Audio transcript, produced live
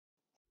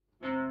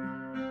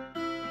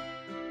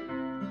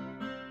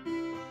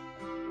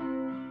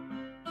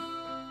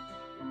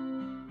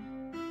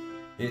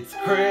It's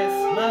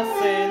Christmas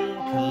in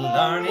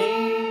Killarney,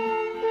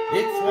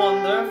 it's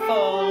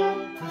wonderful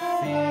to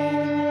see.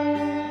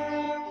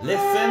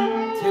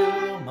 Listen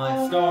to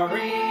my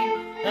story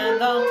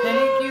and I'll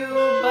take you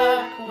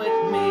back with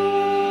me.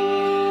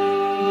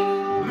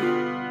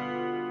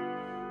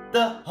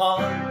 The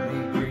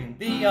holly green,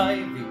 the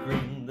ivy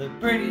green, the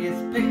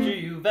prettiest picture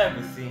you've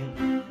ever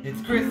seen.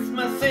 It's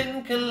Christmas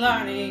in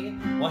Killarney,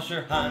 wash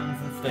your hands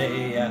and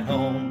stay at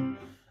home.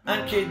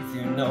 And kids,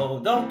 you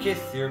know, don't kiss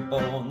your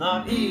beau,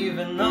 not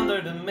even under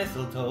the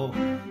mistletoe.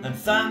 And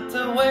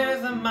Santa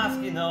wears a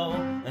mask, you know,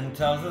 and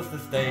tells us to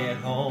stay at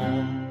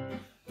home.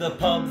 The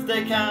pubs,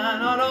 they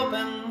cannot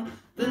open,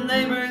 the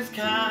neighbours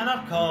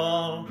cannot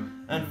call,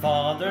 and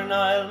Father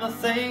Niall must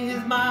say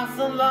his mass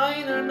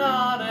online or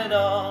not at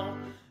all.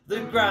 The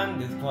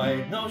grand is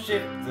quiet, no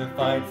shifts or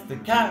fights, the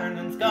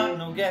Killarney's got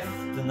no guests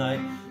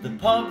tonight. The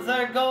pubs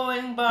are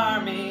going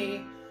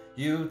barmy,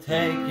 you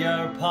take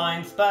your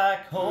pints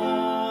back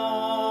home.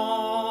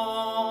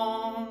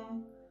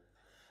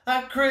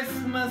 At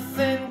Christmas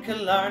in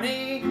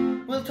Killarney,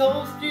 we'll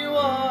toast you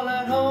all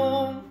at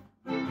home.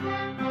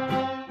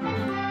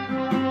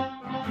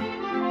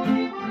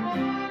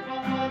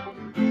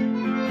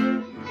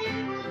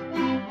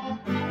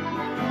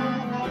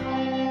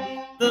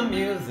 The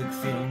music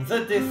seems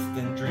a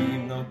distant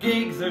dream, no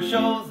gigs or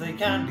shows they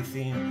can't be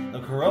seen. No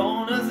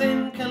Coronas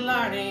in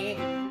Killarney,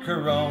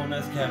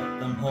 Corona's kept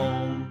them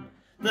home.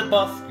 The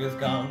busker's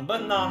gone,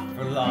 but not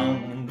for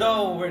long, and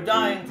though we're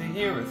dying to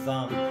hear a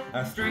song,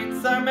 our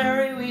streets are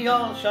merry, we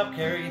all shop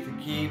Kerry to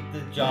keep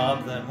the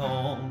jobs at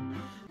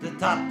home. The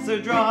taps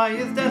are dry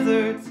as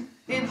deserts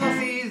in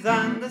Hussies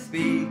and the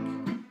Speak.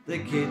 The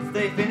kids,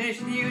 they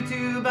finished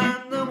YouTube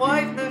and the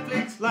wife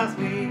Netflix last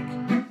week.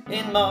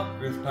 In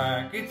Mockers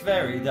Park, it's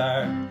very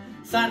dark,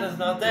 Santa's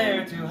not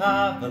there to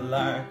have a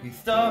lark. He's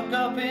stuck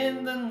up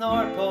in the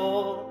North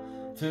Pole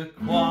to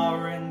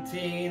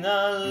quarantine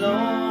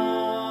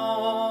alone.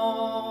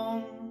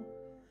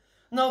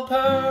 No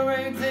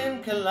parades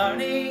in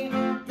Killarney,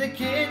 the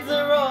kids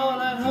are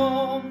all at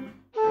home.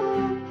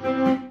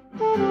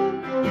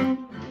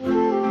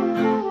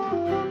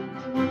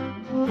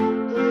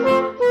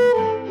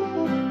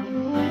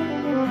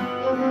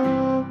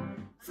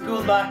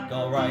 School's back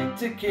alright,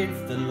 to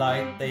kids'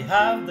 delight, they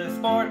have their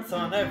sports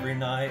on every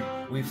night.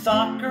 We've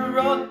soccer,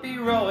 rugby,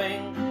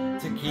 rowing,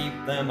 to keep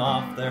them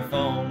off their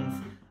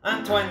phones.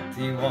 And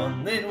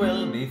 21, it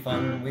will be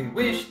fun, we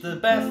wish the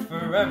best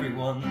for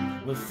everyone.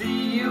 We'll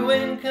see you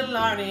in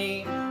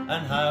Killarney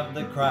and have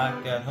the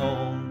crack at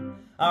home.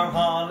 Our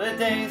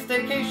holiday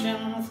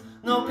staycations,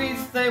 no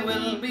peace they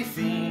will be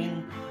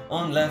seen,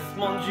 unless,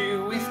 mon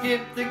Dieu, we skip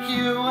the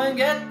queue and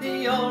get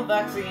the old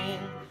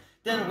vaccine.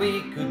 Then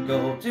we could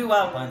go to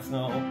Alpine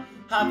snow,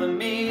 have a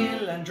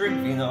meal and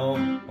drink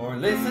vino, or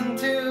listen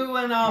to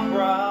an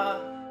opera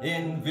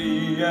in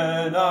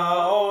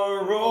Vienna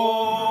or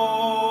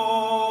Rome.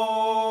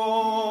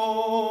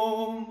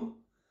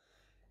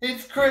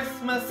 It's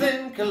Christmas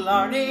in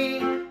Killarney,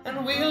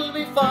 and we'll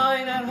be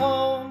fine at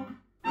home.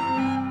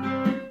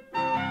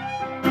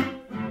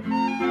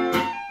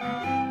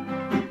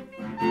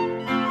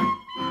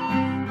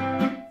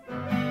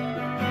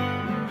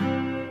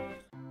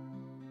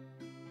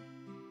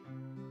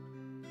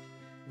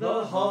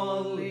 The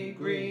holly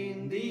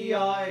green, the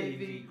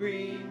ivy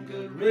green,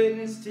 good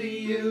riddance to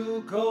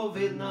you,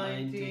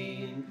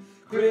 COVID-19.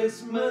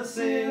 Christmas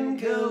in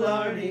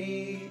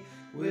Killarney,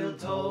 we'll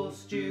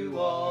toast you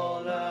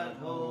all out.